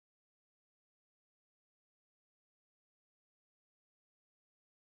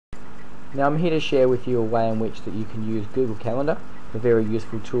Now I'm here to share with you a way in which that you can use Google Calendar, a very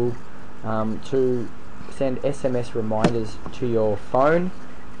useful tool, to send SMS reminders to your phone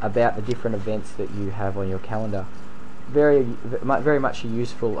about the different events that you have on your calendar. Very much a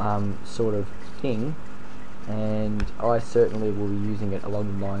useful sort of thing, and I certainly will be using it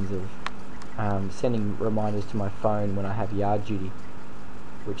along the lines of sending reminders to my phone when I have yard duty,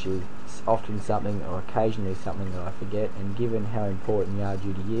 which is often something, or occasionally something, that I forget. And given how important yard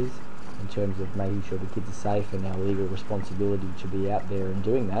duty is in terms of making sure the kids are safe and our legal responsibility to be out there and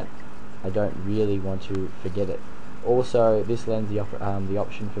doing that, I don't really want to forget it. Also, this lends the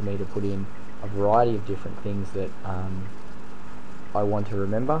option for me to put in a variety of different things that I want to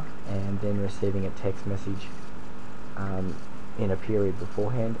remember, and then receiving a text message in a period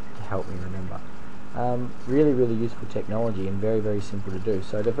beforehand to help me remember. Really useful technology, and very simple to do.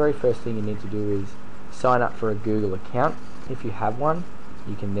 So the very first thing you need to do is sign up for a Google account. If you have one,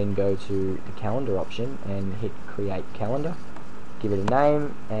 you can then go to the calendar option and hit create calendar, give it a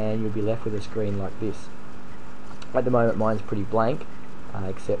name, and you'll be left with a screen like this. At the moment mine's pretty blank,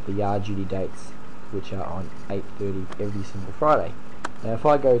 except the yard duty dates, which are on 8:30 every single Friday. Now if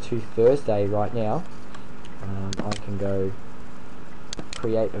I go to Thursday right now, I can go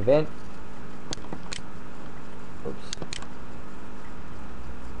create event. Oops.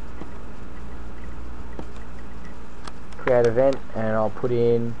 Create event, and I'll put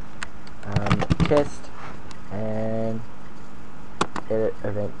in test and edit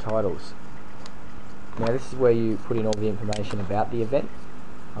event titles. Now this is where you put in all the information about the event.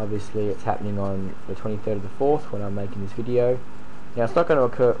 Obviously it's happening on the 23rd of the 4th when I'm making this video. Now it's not going to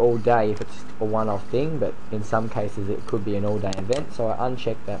occur all day if it's a one-off thing, but in some cases it could be an all-day event, so I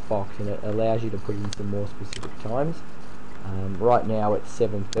uncheck that box and it allows you to put in some more specific times. Right now it's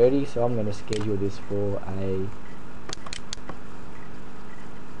 7:30, so I'm going to schedule this for a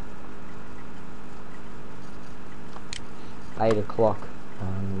 8 o'clock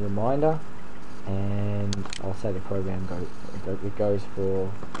reminder, and I'll say the program goes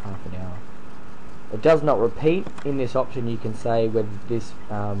for half an hour. It does not repeat. In this option you can say whether this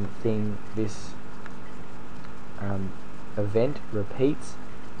event repeats.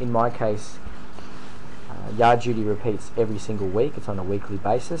 In my case, yard duty repeats every single week. It's on a weekly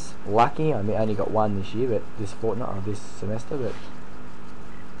basis. Lucky, I only got one this year, but this fortnight or this semester, but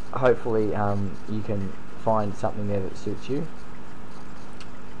hopefully you can find something there that suits you.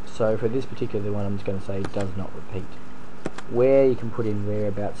 So for this particular one, I'm just going to say does not repeat. Where, you can put in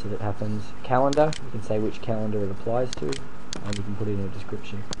whereabouts that it happens. Calendar, you can say which calendar it applies to, and you can put in a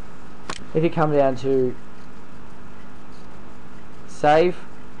description. If you come down to save,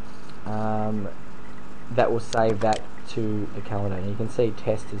 that will save that to the calendar, and you can see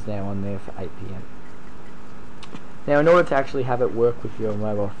test is now on there for 8 PM. Now in order to actually have it work with your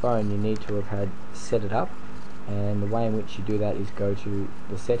mobile phone, you need to have had set it up, and the way in which you do that is go to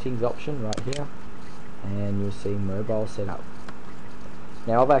the settings option right here, and you'll see mobile setup.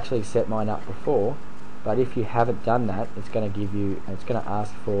 Now I've actually set mine up before, but if you haven't done that, it's going to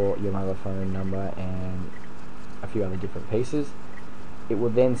ask for your mobile phone number and a few other different pieces. It will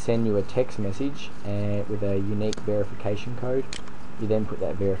then send you a text message with a unique verification code. You then put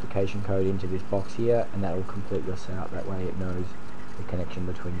that verification code into this box here, and that will complete your setup. That way it knows the connection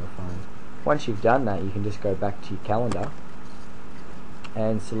between your phones. Once you've done that, you can just go back to your calendar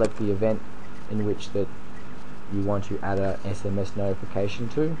and select the event in which that you want to add a SMS notification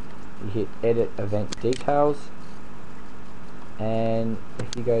to. You hit edit event details, and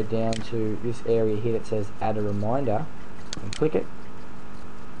if you go down to this area here that says add a reminder and click it,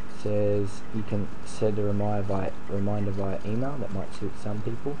 it says you can send a reminder via email. That might suit some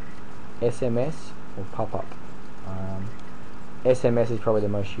people. SMS or pop-up. SMS is probably the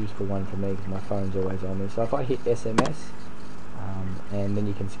most useful one for me because my phone's always on me. So if I hit SMS, and then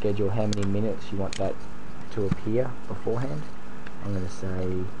you can schedule how many minutes you want that to appear beforehand. I'm going to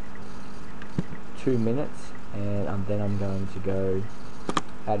say 2 minutes, and then I'm going to go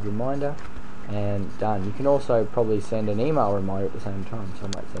add reminder, and done. You can also probably send an email reminder at the same time, so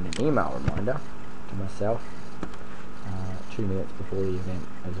I might send an email reminder to myself 2 minutes before the event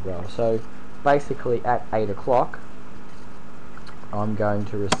as well. So basically at 8 o'clock I'm going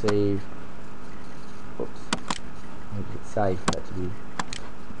to receive, oops, I need to hit save for that to be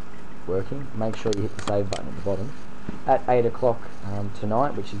working. Make sure you hit the save button at the bottom. At 8 o'clock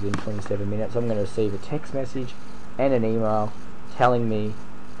tonight, which is in 27 minutes, I'm going to receive a text message and an email telling me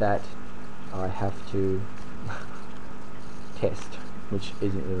that I have to test, which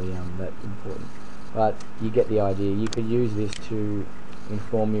isn't really that important. But you get the idea. You could use this to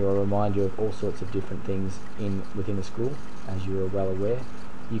inform you or remind you of all sorts of different things within the school, as you are well aware.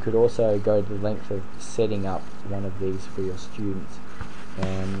 you could also go to the length of setting up one of these for your students,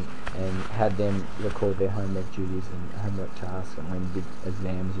 and have them record their homework duties and homework tasks and when big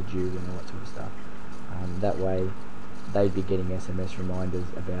exams are due and all that sort of stuff. That way they'd be getting SMS reminders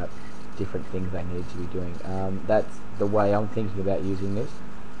about different things they need to be doing. That's the way I'm thinking about using this,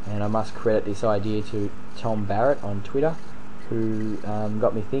 and I must credit this idea to Tom Barrett on Twitter, who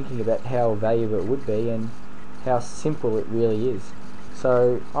got me thinking about how valuable it would be and how simple it really is.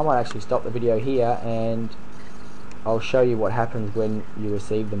 So I might actually stop the video here and I'll show you what happens when you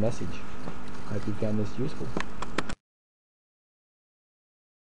receive the message. Hope you found this useful.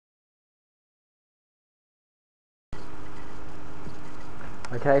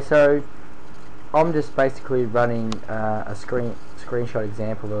 Okay, so I'm just basically running a screenshot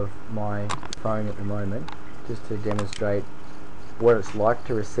example of my phone at the moment, just to demonstrate what it's like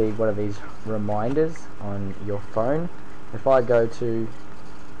to receive one of these reminders on your phone. If I go to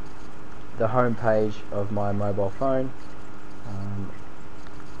the home page of my mobile phone,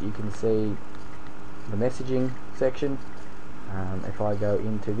 you can see the messaging section. If I go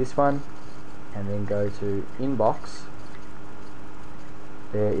into this one and then go to inbox,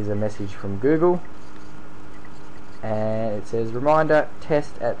 there is a message from Google, and it says reminder,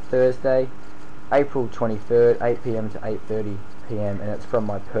 test at Thursday, April 23rd, 8 PM to 8:30 PM, and it's from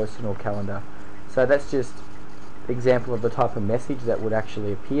my personal calendar. So that's just an example of the type of message that would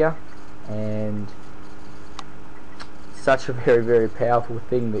actually appear, and such a very, very powerful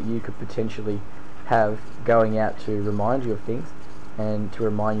thing that you could potentially have going out to remind you of things and to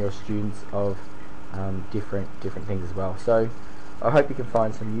remind your students of different things as well. So I hope you can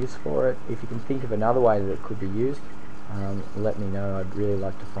find some use for it. If you can think of another way that it could be used, let me know. I'd really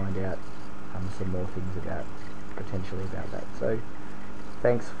like to find out some more things potentially about that. So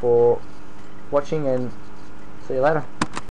thanks for watching, and see you later.